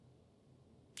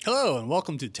Hello, and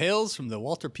welcome to Tales from the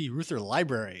Walter P. Reuther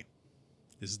Library.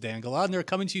 This is Dan Galadner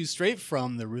coming to you straight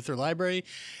from the Reuther Library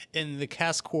in the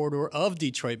Cass Corridor of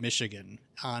Detroit, Michigan,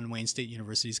 on Wayne State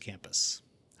University's campus.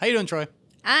 How you doing, Troy?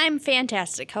 I'm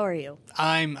fantastic. How are you?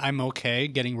 I'm okay,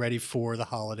 getting ready for the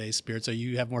holiday spirit. So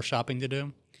you have more shopping to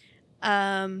do?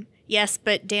 Yes,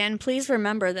 but Dan, please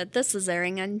remember that this is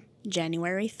airing on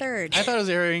January 3rd. I thought it was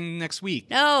airing next week.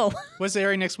 No, What's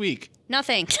airing next week?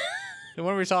 nothing.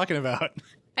 What are we talking about?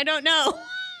 I don't know.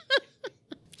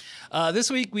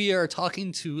 This week we are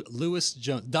talking to Lewis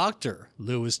Jones, Dr.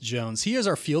 Lewis Jones. He is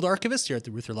our field archivist here at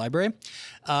the Reuther Library.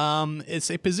 It's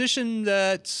a position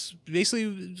that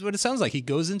basically is what it sounds like. He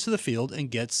goes into the field and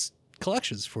gets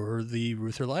collections for the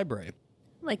Reuther Library.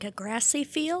 Like a grassy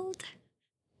field?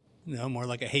 No, more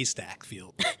like a haystack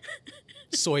field.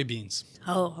 Soybeans.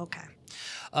 Oh, okay.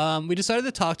 We decided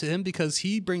to talk to him because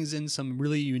he brings in some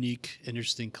really unique,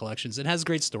 interesting collections and has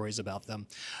great stories about them.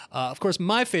 Of course,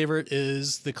 my favorite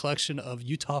is the collection of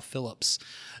Utah Phillips,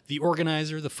 the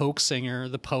organizer, the folk singer,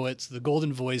 the poet, the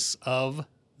golden voice of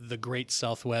the great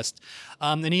Southwest.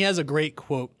 And he has a great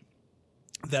quote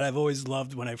that I've always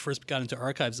loved when I first got into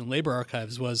archives and labor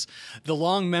archives was, "The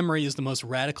long memory is the most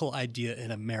radical idea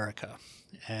in America."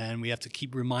 And we have to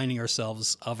keep reminding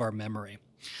ourselves of our memory.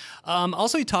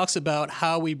 Also, he talks about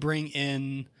how we brought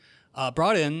in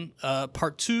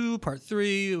part 2, part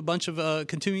 3, a bunch of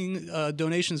continuing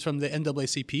donations from the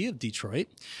NAACP of Detroit,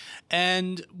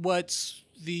 and what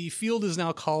the field is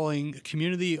now calling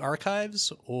community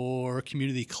archives or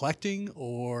community collecting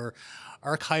or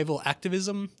archival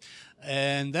activism.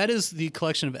 And that is the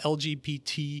collection of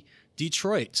LGBT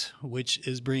Detroit, which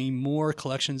is bringing more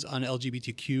collections on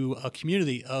LGBTQ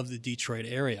community of the Detroit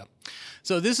area.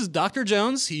 So this is Dr.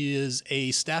 Jones. He is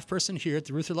a staff person here at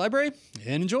the Reuther Library.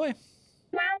 And enjoy.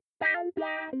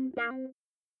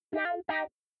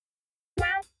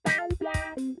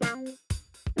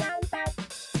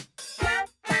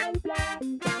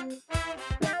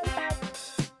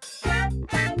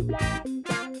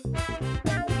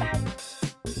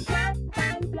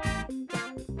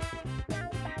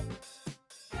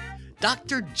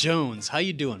 Dr. Jones, how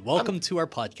you doing? Welcome to our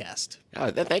podcast.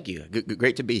 Thank you.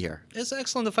 Great to be here. It's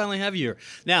excellent to finally have you here.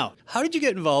 Now, how did you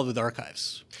get involved with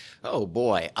archives? Oh,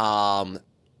 boy. I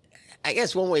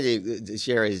guess one way to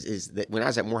share is that when I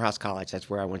was at Morehouse College, that's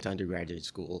where I went to undergraduate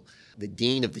school, the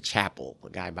dean of the chapel, a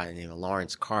guy by the name of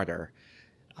Lawrence Carter,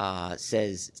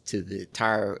 says to the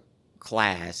entire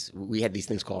class, we had these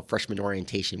things called freshman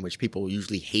orientation, which people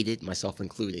usually hated, myself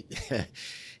included.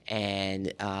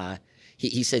 And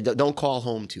he said, don't call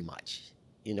home too much.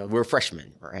 You know, we're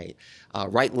freshmen, right?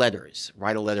 Write letters.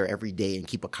 Write a letter every day and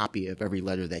keep a copy of every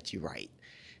letter that you write.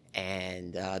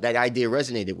 And that idea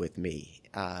resonated with me.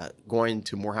 Going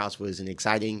to Morehouse was an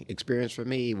exciting experience for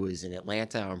me. It was in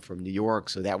Atlanta. I'm from New York,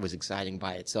 so that was exciting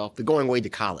by itself. But going away to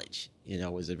college,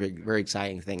 was a very, very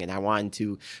exciting thing. And I wanted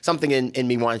to, something in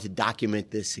me wanted to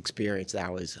document this experience that I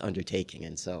was undertaking.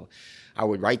 And so I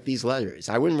would write these letters.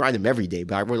 I wouldn't write them every day,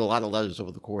 but I wrote a lot of letters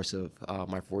over the course of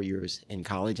my 4 years in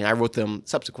college. And I wrote them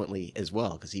subsequently as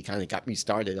well, because he kind of got me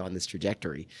started on this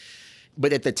trajectory.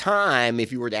 But at the time,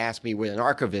 if you were to ask me what an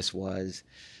archivist was,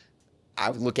 I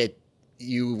would look at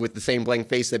you with the same blank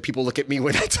face that people look at me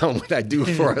when I tell them what I do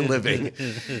for a living.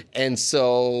 And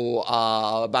so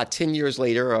about 10 years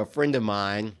later, a friend of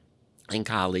mine and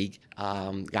colleague,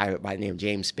 a guy by the name of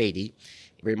James Spady,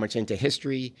 very much into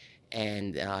history,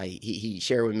 and he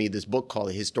shared with me this book called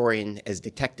A Historian as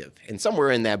Detective. And somewhere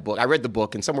in that book, I read the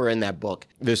book, and somewhere in that book,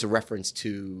 there's a reference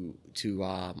to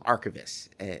archivists.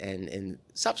 And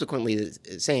subsequently,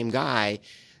 the same guy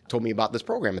told me about this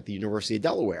program at the University of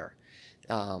Delaware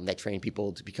that trained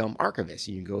people to become archivists.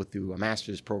 You can go through a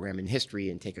master's program in history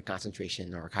and take a concentration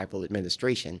in archival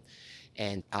administration.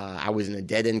 And I was in a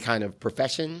dead-end kind of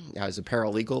profession. I was a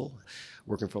paralegal,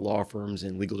 working for law firms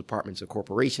and legal departments of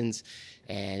corporations.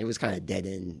 And it was kind of a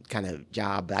dead-end kind of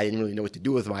job. I didn't really know what to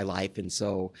do with my life. And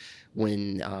so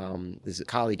when this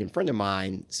colleague and friend of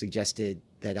mine suggested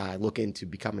that I look into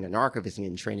becoming an archivist and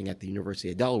getting training at the University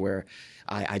of Delaware,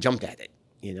 I jumped at it,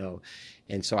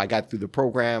 And so I got through the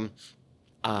program.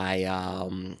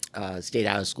 I stayed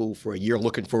out of school for a year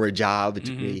looking for a job. It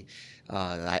took me.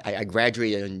 I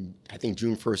graduated on, I think,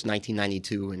 June 1st,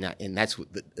 1992, and that's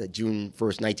June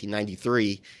 1st,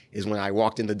 1993 is when I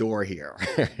walked in the door here.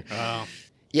 Wow.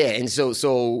 Yeah, and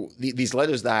so these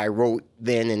letters that I wrote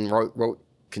then and wrote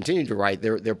continue to write.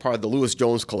 They're part of the Lewis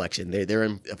Jones collection. They're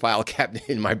in a file cabinet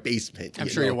in my basement. I'm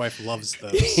sure your wife loves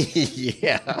those.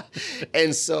 Yeah,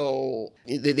 and so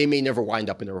they may never wind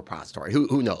up in a repository.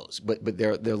 Who knows? But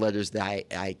they're letters that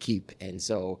I keep, and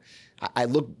so I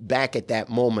look back at that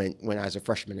moment when I was a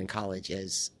freshman in college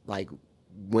as like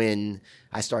when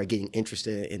I started getting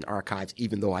interested in archives,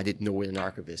 even though I didn't know what an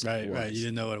archivist was. Right. You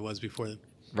didn't know what it was before.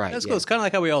 Right. That's cool. It's kind of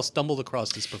like how we all stumbled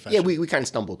across this profession. Yeah, we kind of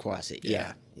stumbled across it.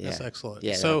 Yeah. That's excellent.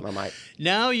 Yeah, so my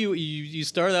now you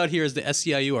started out here as the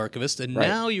SEIU archivist, and Right.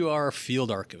 now you are a field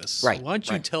archivist. Right, Why don't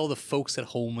you right. tell the folks at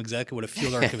home exactly what a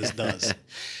field archivist does?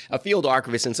 A field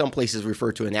archivist, in some places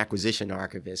referred to an acquisition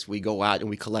archivist. We go out and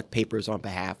we collect papers on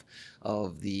behalf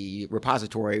of the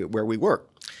repository where we work.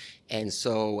 And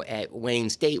so at Wayne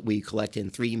State, we collect in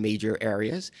 3 major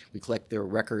areas. We collect the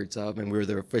records of, and we're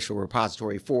the official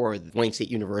repository for Wayne State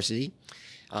University.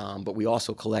 But we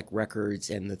also collect records,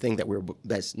 and the thing that we're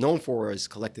best known for is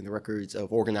collecting the records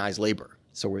of organized labor.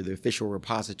 So we're the official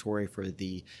repository for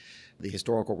the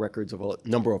historical records of a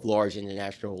number of large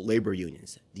international labor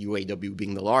unions, the UAW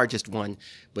being the largest one,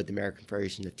 but the American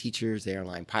Federation of Teachers, the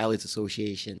Airline Pilots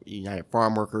Association, the United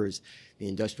Farm Workers, the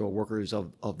Industrial Workers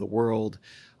of the World,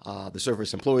 the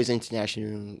Service Employees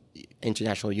International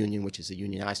Union, which is the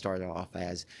union I started off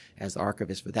as the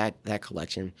archivist for that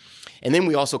collection. And then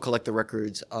we also collect the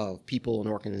records of people and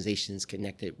organizations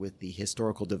connected with the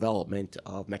historical development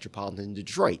of metropolitan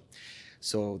Detroit.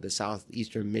 So the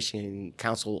Southeastern Michigan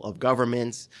Council of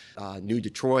Governments, New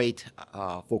Detroit,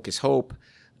 Focus Hope,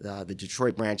 the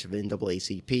Detroit branch of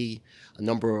NAACP, a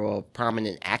number of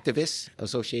prominent activists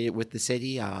associated with the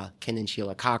city, Ken and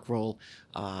Sheila Cockrell,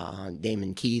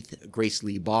 Damon Keith, Grace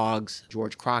Lee Boggs,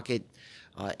 George Crockett.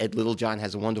 Ed Littlejohn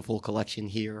has a wonderful collection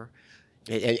here.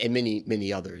 And many,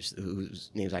 many others whose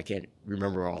names I can't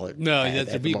remember all. We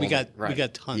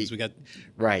got tons. We got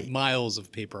right. miles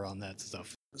of paper on that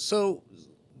stuff. So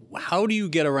how do you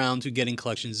get around to getting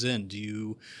collections in? Do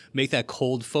you make that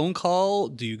cold phone call?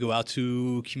 Do you go out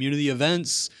to community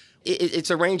events?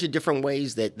 It's a range of different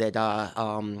ways that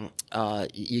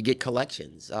you get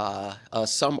collections.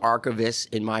 Some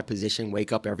archivists in my position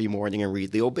wake up every morning and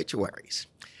read the obituaries.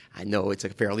 I know it's a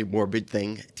fairly morbid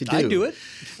thing to do. I do it.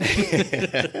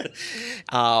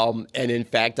 And in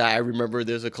fact, I remember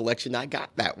there's a collection I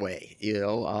got that way,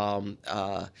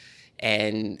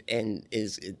 and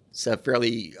it's a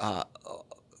fairly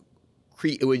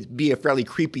it would be a fairly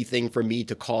creepy thing for me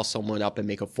to call someone up and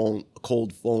make a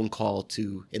cold phone call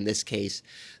to, in this case,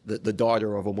 the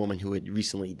daughter of a woman who had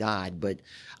recently died. But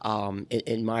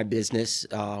in my business,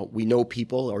 we know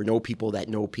people or know people that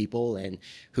know people and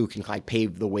who can like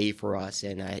pave the way for us.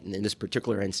 And in this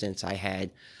particular instance, I had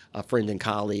a friend and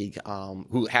colleague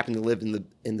who happened to live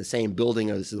in the same building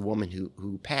as the woman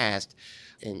who passed,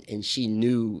 and she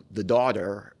knew the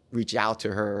daughter. Reach out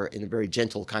to her in a very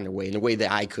gentle kind of way, in a way that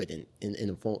I couldn't in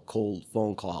a cold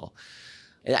phone call.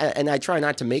 And I try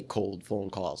not to make cold phone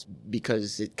calls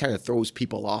because it kind of throws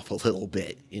people off a little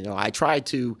bit. I try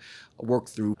to work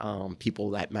through people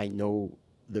that might know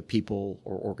the people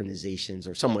or organizations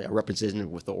or someone, a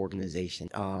representative with the organization.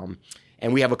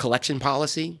 And we have a collection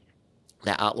policy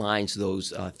that outlines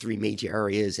those 3 major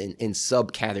areas and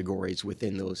subcategories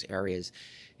within those areas.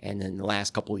 And in the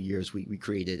last couple of years, we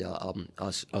created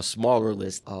a smaller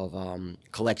list of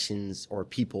collections or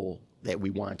people that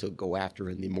we want to go after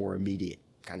in the more immediate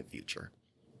kind of future.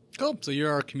 Cool. So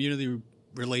you're our community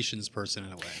relations person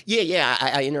in a way. Yeah.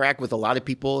 I interact with a lot of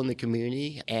people in the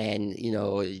community, and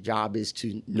the job is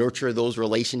to nurture those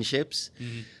relationships.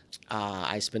 Mm-hmm.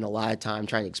 I spend a lot of time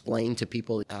trying to explain to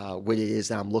people what it is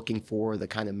that I'm looking for, the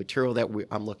kind of material that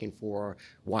I'm looking for,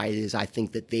 why it is I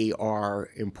think that they are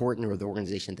important or the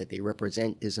organization that they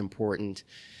represent is important.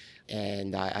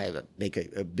 And I make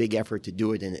a big effort to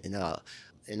do it in a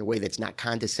way that's not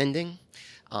condescending,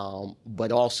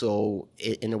 but also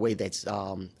in a way that's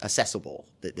accessible,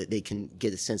 that they can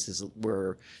get a sense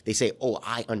where they say, "Oh,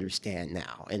 I understand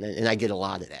now," and I get a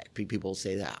lot of that. People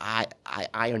say that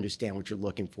I understand what you're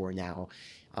looking for now,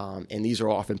 and these are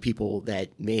often people that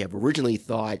may have originally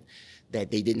thought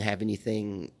that they didn't have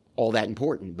anything all that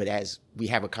important, but as we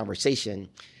have a conversation,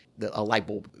 a light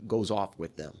bulb goes off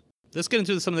with them. Let's get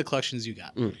into some of the collections you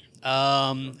got.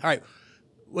 All right.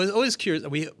 Was always curious.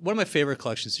 One of my favorite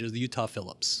collections here is the Utah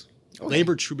Phillips,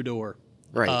 labor troubadour,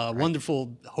 right.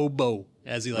 Wonderful hobo,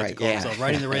 as he likes to call himself,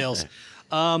 riding the rails.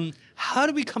 How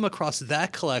did we come across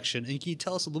that collection? And can you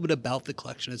tell us a little bit about the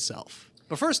collection itself?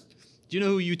 But first, do you know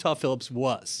who Utah Phillips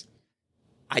was?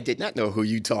 I did not know who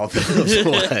Utah Phillips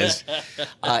was.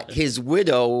 His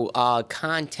widow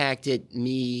contacted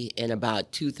me in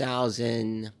about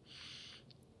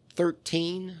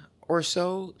 2013 or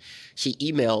so, she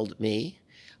emailed me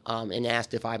and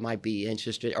asked if I might be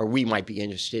interested, or we might be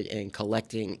interested in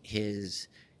collecting his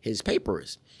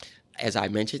papers. As I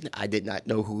mentioned, I did not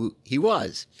know who he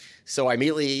was. So I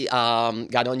immediately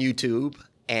got on YouTube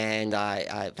and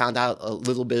I found out a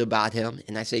little bit about him.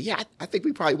 And I said, yeah, I think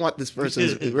we probably want this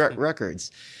person's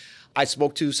records. I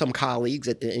spoke to some colleagues.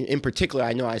 In particular,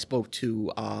 I know I spoke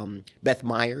to Beth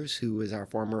Myers, who is our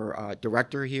former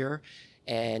director here,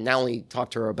 and not only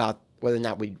talked to her about whether or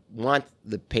not we want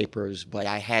the papers, but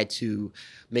I had to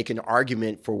make an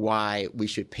argument for why we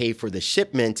should pay for the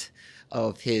shipment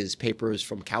of his papers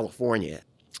from California.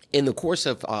 In the course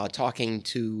of talking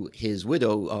to his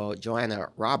widow, Joanna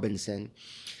Robinson,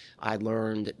 I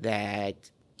learned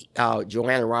that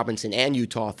Joanna Robinson and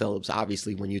Utah Phillips,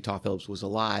 obviously when Utah Phillips was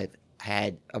alive,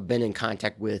 had been in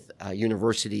contact with a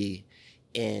university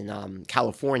in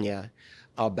California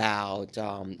about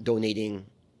donating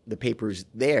the papers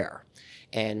there.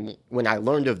 And when I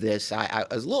learned of this, I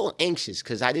was a little anxious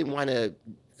because I didn't want to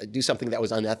do something that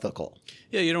was unethical.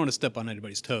 Yeah, you don't want to step on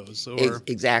anybody's toes or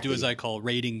exactly. do as I call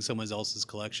raiding someone else's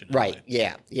collection. Right,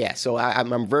 yeah. So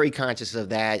I'm very conscious of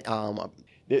that.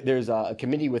 There's a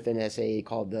committee within SAA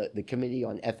called the Committee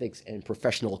on Ethics and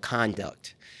Professional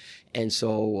Conduct. And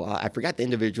so I forgot the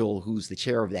individual who's the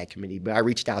chair of that committee, but I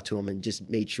reached out to him and just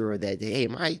made sure that, hey,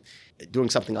 am I doing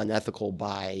something unethical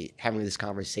by having this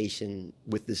conversation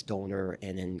with this donor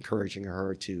and encouraging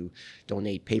her to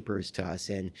donate papers to us?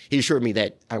 And he assured me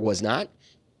that I was not.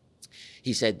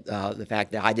 He said the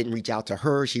fact that I didn't reach out to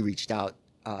her, she reached out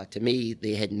to me.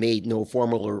 They had made no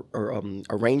formal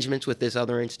arrangements with this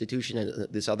other institution and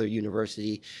this other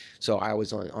university, so I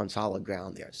was on solid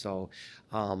ground there. So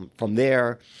from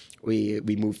there, we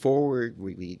moved forward.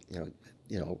 We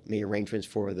made arrangements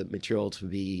for the material to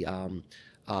be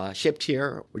shipped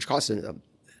here, which cost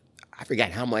I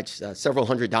forget how much, several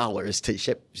 $100s to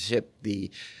ship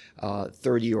the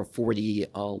 30 or 40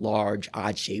 large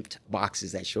odd-shaped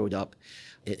boxes that showed up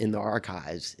in the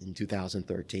archives in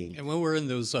 2013. And when we're in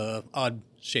those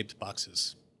odd-shaped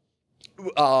boxes?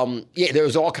 There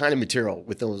was all kind of material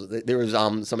with those. There was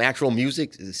some actual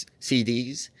music,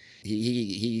 CDs.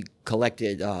 He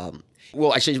collected.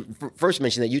 I should first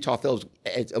mention that Utah Phillips,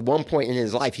 at one point in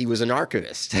his life, he was an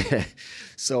archivist.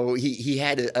 So he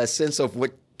had a sense of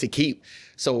what to keep.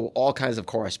 So all kinds of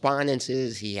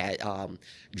correspondences. He had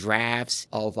drafts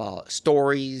of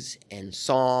stories and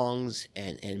songs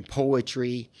and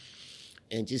poetry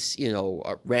and just,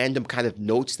 random kind of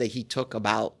notes that he took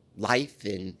about life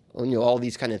and, all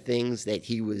these kind of things that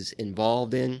he was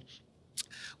involved in.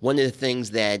 One of the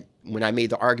things that when I made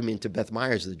the argument to Beth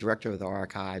Myers, the director of the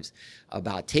archives,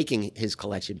 about taking his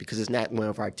collection, because it's not one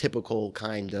of our typical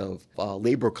kind of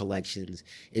labor collections,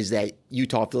 is that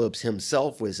Utah Phillips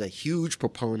himself was a huge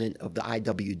proponent of the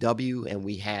IWW, and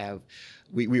we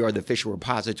are the official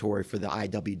repository for the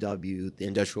IWW, the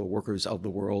Industrial Workers of the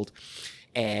World.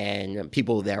 And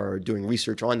people that are doing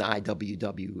research on the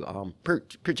IWW,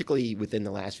 particularly within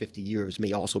the last 50 years,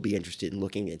 may also be interested in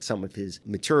looking at some of his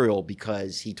material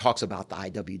because he talks about the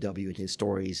IWW in his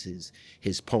stories,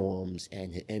 his poems,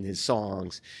 and his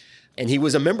songs. And he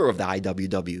was a member of the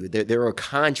IWW. There are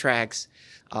contracts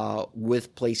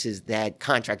with places that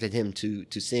contracted him to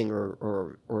sing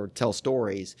or tell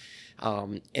stories.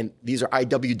 And these are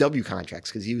IWW contracts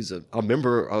because he was a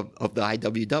member of the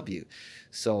IWW.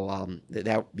 So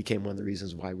that became one of the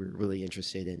reasons why we were really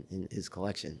interested in his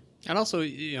collection. And also,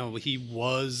 he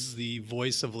was the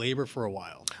voice of labor for a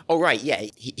while. Oh, right. Yeah.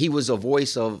 He was a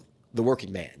voice of the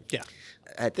working man. Yeah.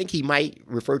 I think he might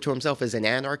refer to himself as an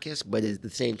anarchist, but at the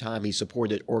same time, he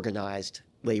supported organized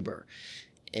labor.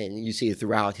 And you see it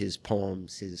throughout his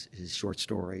poems, his short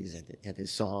stories, and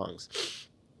his songs.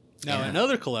 Now,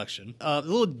 another collection, a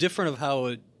little different of how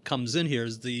it comes in here,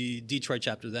 is the Detroit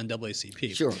chapter of the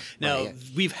NAACP. Sure. Now,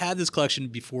 we've had this collection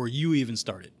before you even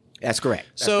started. That's correct.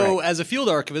 So, as a field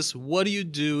archivist, what do you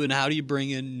do and how do you bring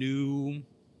in new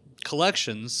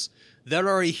collections that are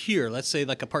already here? Let's say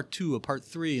like a part 2, a part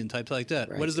 3, and types like that.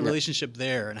 Right. What is the relationship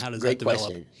there, and how does that develop? Great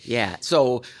question. Yeah.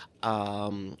 So,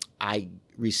 I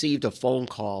received a phone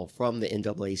call from the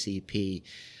NAACP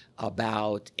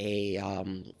about a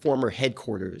former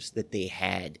headquarters that they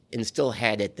had and still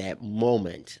had at that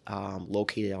moment,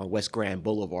 located on West Grand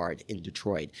Boulevard in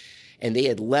Detroit. And they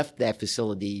had left that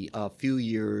facility a few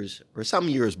years or some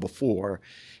years before,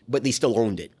 but they still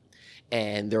owned it.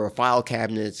 And there were file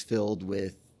cabinets filled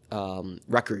with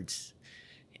records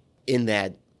in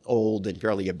that old and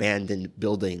fairly abandoned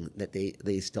building that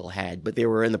they still had. But they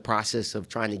were in the process of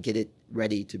trying to get it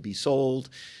ready to be sold.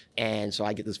 And so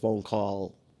I get this phone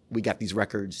call. We got these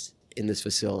records in this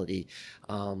facility.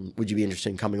 Would you be interested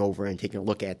in coming over and taking a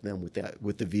look at them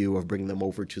with the view of bringing them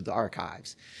over to the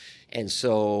archives? And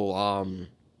so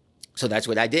that's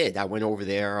what I did. I went over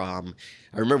there. I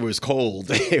remember it was cold.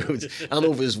 I don't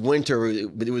know if it was winter,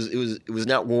 but it was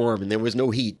not warm and there was no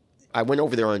heat. I went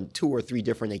over there on 2 or 3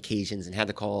 different occasions and had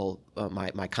to call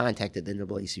my contact at the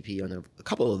NAACP on a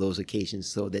couple of those occasions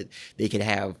so that they could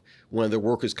have one of their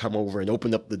workers come over and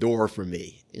open up the door for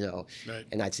me, Right.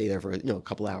 And I'd stay there for a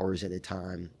couple hours at a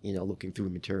time, looking through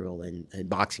material and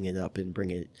boxing it up and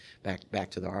bringing it back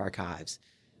to the archives.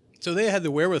 So they had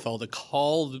the wherewithal to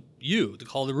call the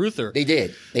Ruther. They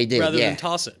did. Rather than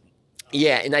toss it.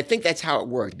 Yeah, and I think that's how it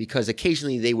worked, because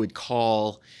occasionally they would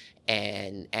call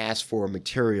and ask for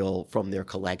material from their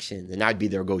collection, and I'd be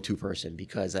their go-to person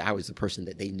because I was the person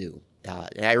that they knew.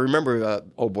 And I remember,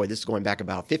 this is going back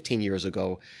about 15 years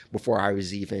ago, before I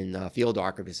was even field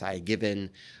archivist. I had given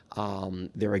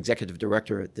their executive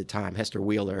director at the time, Hester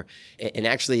Wheeler, and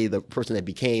actually the person that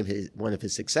became one of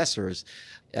his successors,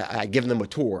 I'd given them a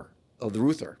tour of the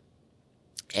Ruther.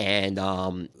 And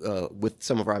with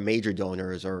some of our major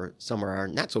donors or some of our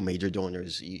not so major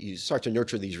donors, you start to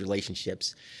nurture these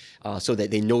relationships so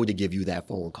that they know to give you that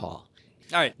phone call.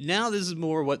 All right. Now this is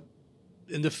more what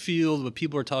in the field, what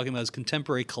people are talking about is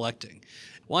contemporary collecting.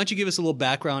 Why don't you give us a little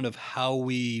background of how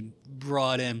we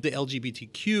brought in the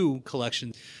LGBTQ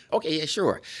collection? Okay, yeah,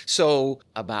 sure. So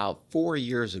about 4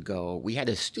 years ago, we had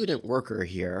a student worker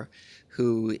here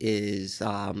who is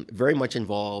very much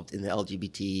involved in the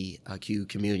LGBTQ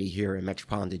community here in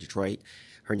metropolitan Detroit.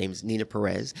 Her name is Nina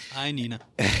Perez. Hi, Nina.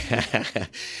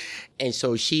 And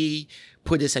so she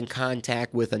put us in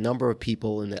contact with a number of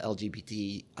people in the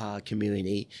LGBT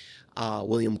community,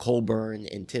 William Colburn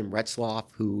and Tim Retzloff,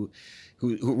 who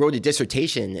wrote a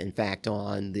dissertation, in fact,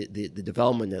 on the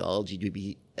development of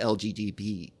the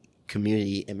LGBT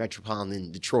community in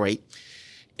metropolitan Detroit.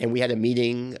 And we had a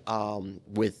meeting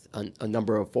with a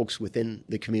number of folks within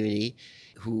the community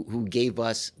who gave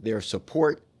us their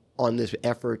support on this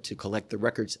effort to collect the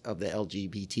records of the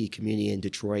LGBT community in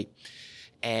Detroit.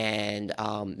 And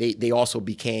they also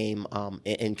became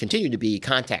and continue to be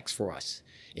contacts for us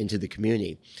into the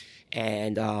community.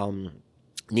 And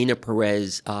Nina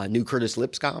Perez knew Curtis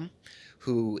Lipscomb,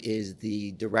 who is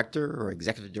the director or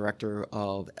executive director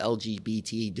of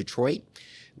LGBT Detroit,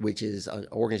 which is an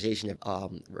organization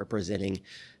representing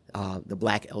the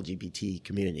Black LGBT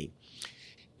community.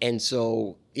 And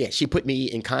so, she put me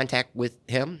in contact with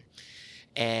him.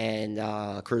 And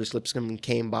Curtis Lipscomb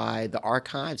came by the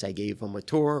archives. I gave him a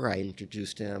tour. I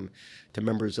introduced him to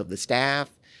members of the staff.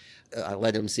 I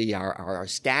let him see our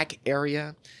stack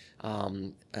area.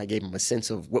 I gave him a sense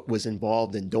of what was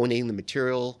involved in donating the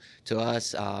material to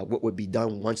us, what would be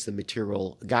done once the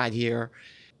material got here.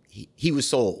 He was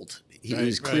sold. He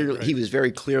was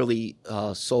very clearly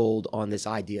sold on this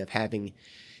idea of having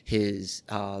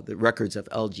the records of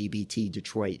LGBT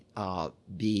Detroit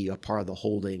be a part of the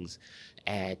holdings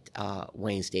at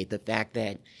Wayne State. The fact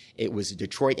that it was a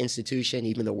Detroit institution,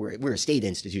 even though we're a state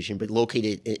institution, but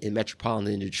located in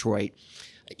metropolitan Detroit,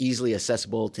 easily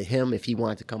accessible to him if he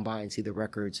wanted to come by and see the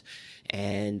records,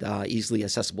 and easily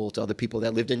accessible to other people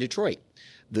that lived in Detroit.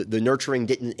 The nurturing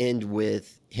didn't end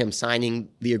with him signing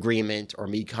the agreement or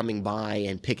me coming by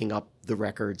and picking up the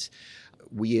records.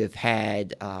 We have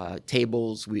had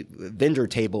vendor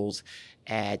tables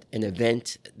at an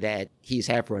event that he's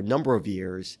had for a number of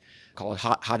years called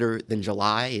Hotter Than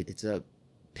July. It's a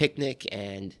picnic,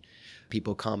 and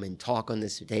people come and talk on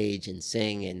this stage and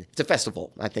sing, and it's a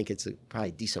festival. I think it's probably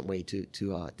a decent way to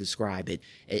describe it.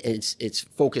 It's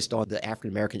focused on the African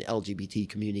American LGBT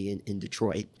community in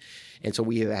Detroit, and so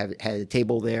we have had a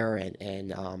table there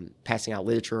and passing out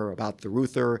literature about the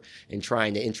Ruther and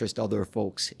trying to interest other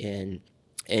folks in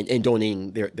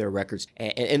donating their records.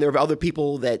 And there are other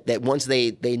people that once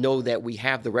they know that we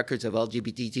have the records of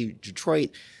LGBT Detroit,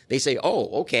 they say,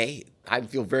 oh, okay, I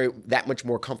feel that much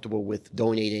more comfortable with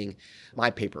donating my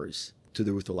papers to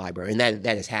the Ruther Library. And that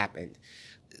has happened.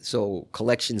 So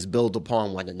collections build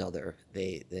upon one another.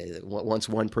 Once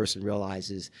one person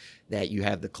realizes that you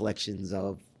have the collections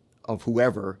of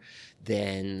whoever,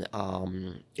 then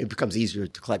it becomes easier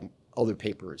to collect other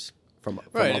papers from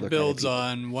right. other It builds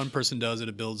kind of on one person does it.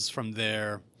 It builds from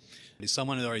there.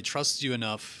 Someone that already trusts you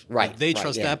enough. Right. They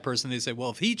trust that person. They say, well,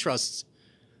 if he trusts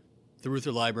the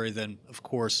Ruther Library, then of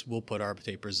course we'll put our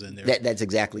papers in there. That's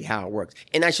exactly how it works.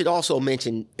 And I should also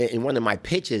mention, in one of my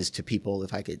pitches to people,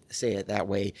 if I could say it that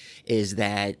way, is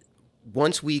that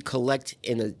once we collect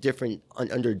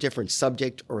under a different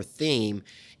subject or theme,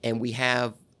 and we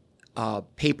have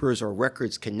papers or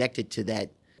records connected to that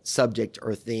subject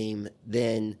or theme,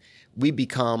 then we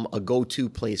become a go-to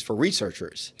place for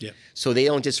researchers. Yeah. So they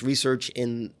don't just research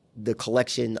in the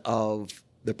collection of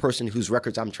the person whose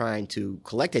records I'm trying to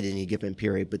collect at any given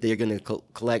period, but they're going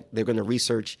to they're going to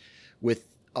research with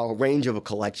a range of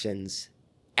collections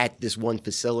at this one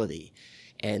facility.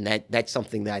 And that's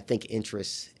something that I think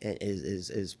interests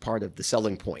is part of the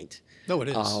selling point. No, it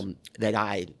is. That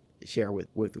I share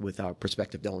with our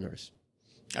prospective donors.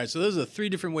 All right, so those are 3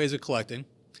 different ways of collecting.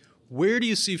 Where do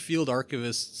you see field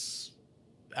archivists,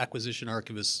 acquisition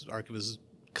archivists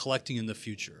collecting in the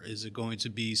future? Is it going to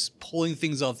be pulling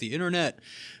things off the internet,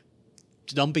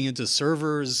 dumping into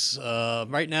servers?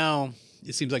 Right now,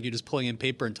 it seems like you're just pulling in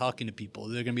paper and talking to people. Are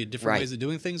there going to be different ways of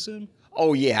doing things soon?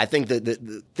 Oh, yeah. I think that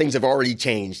the things have already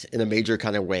changed in a major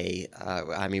kind of way.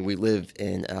 I mean, we live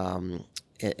in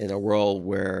a world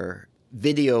where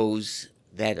videos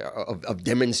that are of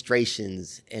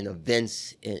demonstrations and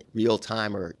events in real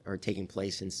time are taking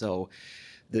place. And so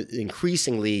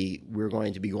increasingly, we're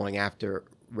going to be going after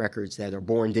records that are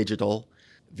born digital,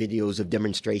 videos of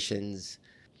demonstrations,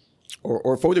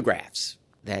 or photographs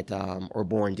that are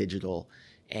born digital.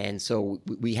 And so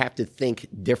we have to think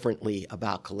differently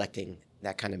about collecting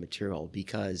that kind of material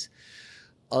because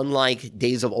unlike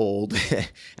days of old,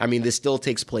 I mean, this still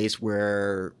takes place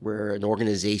where an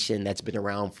organization that's been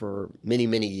around for many,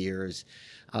 many years,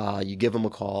 you give them a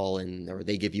call or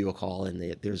they give you a call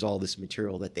and there's all this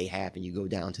material that they have and you go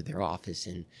down to their office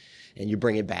and you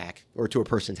bring it back or to a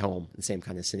person's home, the same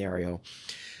kind of scenario.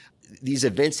 These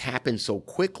events happen so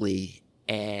quickly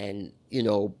and,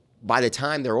 by the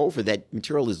time they're over, that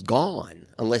material is gone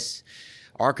unless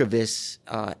archivists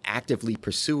actively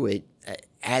pursue it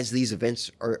as these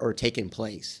events are taking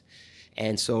place.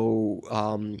 And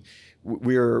so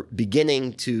we're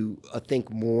beginning to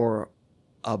think more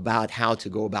about how to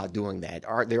go about doing that.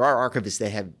 There are archivists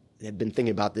that have been thinking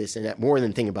about this and that more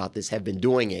than thinking about this have been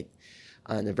doing it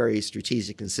in a very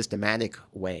strategic and systematic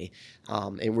way.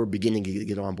 And we're beginning to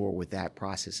get on board with that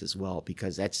process as well,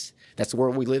 because that's the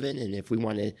world we live in. And if we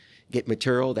want to get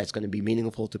material that's going to be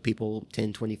meaningful to people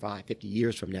 10, 25, 50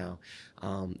 years from now,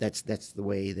 that's the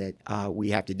way that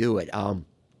we have to do it.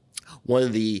 One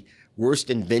of the worst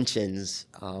inventions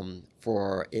in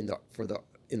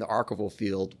the archival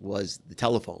field was the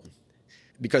telephone,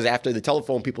 because after the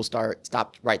telephone, people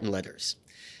stopped writing letters.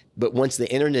 But once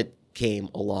the internet came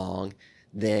along,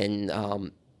 then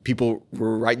people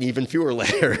were writing even fewer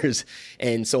letters.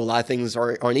 And so a lot of things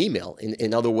are on email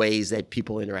in other ways that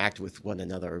people interact with one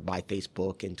another by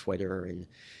Facebook and Twitter and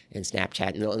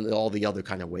Snapchat and all the other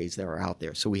kind of ways that are out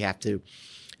there. So we have to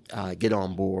get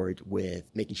on board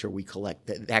with making sure we collect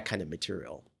that kind of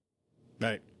material.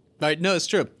 Right. Right. No, it's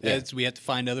true. Yeah. We have to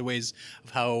find other ways of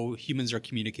how humans are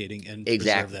communicating and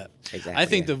Exactly. preserve that. Exactly. I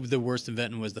think the worst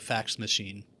invention was the fax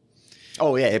machine.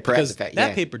 Oh, yeah. Because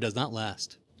that paper does not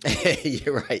last.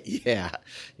 You're right. Yeah.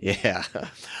 Yeah. All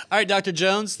right, Dr.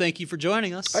 Jones, thank you for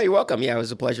joining us. Oh, you're welcome. Yeah, it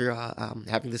was a pleasure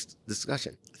having this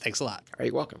discussion. Thanks a lot. Are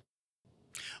you welcome?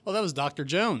 Well, that was Dr.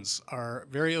 Jones, our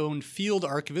very own field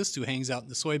archivist who hangs out in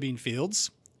the soybean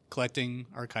fields collecting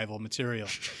archival material.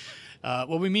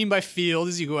 What we mean by field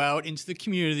is you go out into the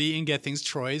community and get things.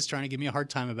 Troy is trying to give me a hard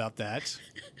time about that.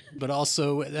 But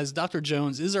also, as Dr.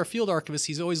 Jones is our field archivist,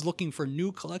 he's always looking for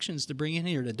new collections to bring in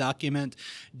here to document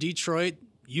Detroit,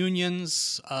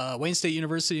 unions, Wayne State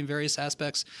University in various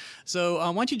aspects. So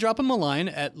why don't you drop him a line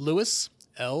at Louis,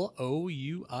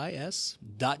 Louis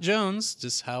 .Jones,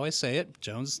 just how I say it,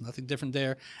 Jones, nothing different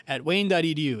there, at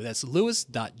wayne.edu. That's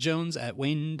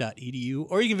louis.jones@wayne.edu.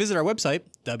 Or you can visit our website,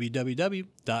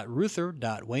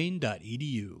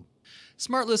 www.ruther.wayne.edu.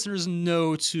 Smart listeners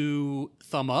know to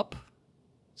thumb up,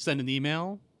 send an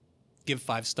email, give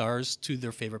 5 stars to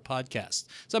their favorite podcast.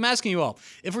 So I'm asking you all,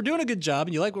 if we're doing a good job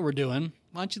and you like what we're doing,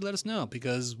 why don't you let us know?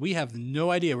 Because we have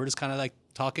no idea. We're just kind of like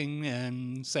talking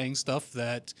and saying stuff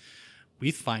that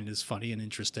we find is funny and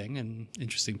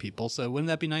interesting people. So wouldn't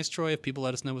that be nice, Troy, if people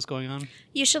let us know what's going on?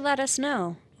 You should let us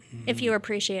know if you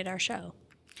appreciate our show.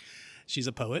 She's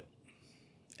a poet,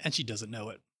 and she doesn't know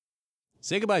it.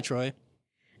 Say goodbye, Troy.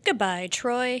 Goodbye,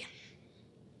 Troy.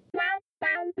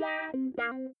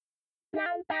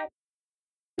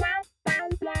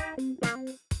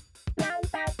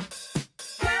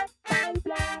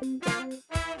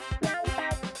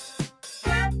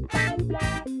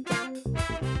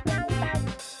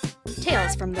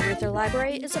 Tales from the Reuther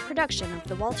Library is a production of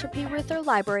the Walter P. Reuther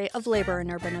Library of Labor and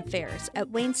Urban Affairs at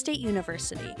Wayne State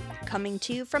University, coming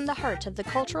to you from the heart of the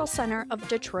Cultural Center of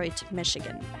Detroit,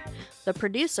 Michigan. The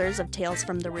producers of Tales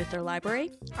from the Ruther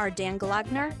Library are Dan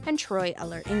Galagner and Troy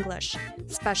Eller English.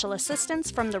 Special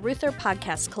assistants from the Ruther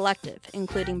Podcast Collective,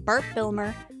 including Bart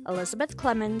Bilmer, Elizabeth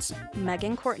Clemens,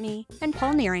 Megan Courtney, and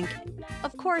Paul Neering.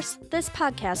 Of course, this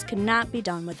podcast could not be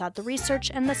done without the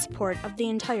research and the support of the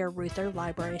entire Ruther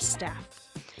Library staff.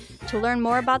 To learn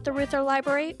more about the Ruther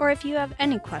Library, or if you have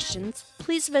any questions,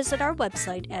 please visit our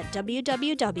website at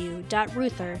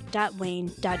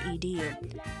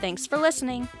www.ruther.wayne.edu. Thanks for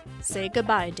listening. Say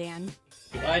goodbye, Dan.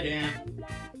 Goodbye, Dan.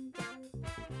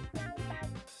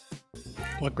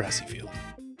 What grassy field?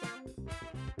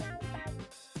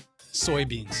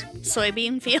 Soybeans.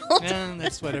 Soybean field? Yeah,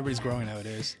 that's what everybody's growing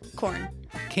nowadays. Corn.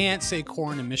 Can't say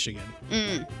corn in Michigan.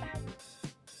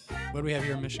 What do we have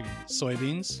here in Michigan?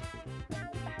 Soybeans.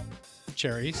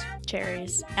 Cherries.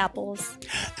 Cherries. Apples.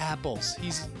 Apples.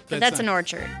 But that's an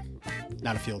orchard.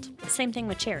 Not a field. Same thing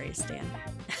with cherries, Dan.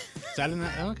 Is that in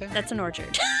that? Oh, okay. That's an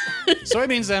orchard.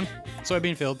 Soybeans then.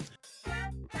 Soybean field.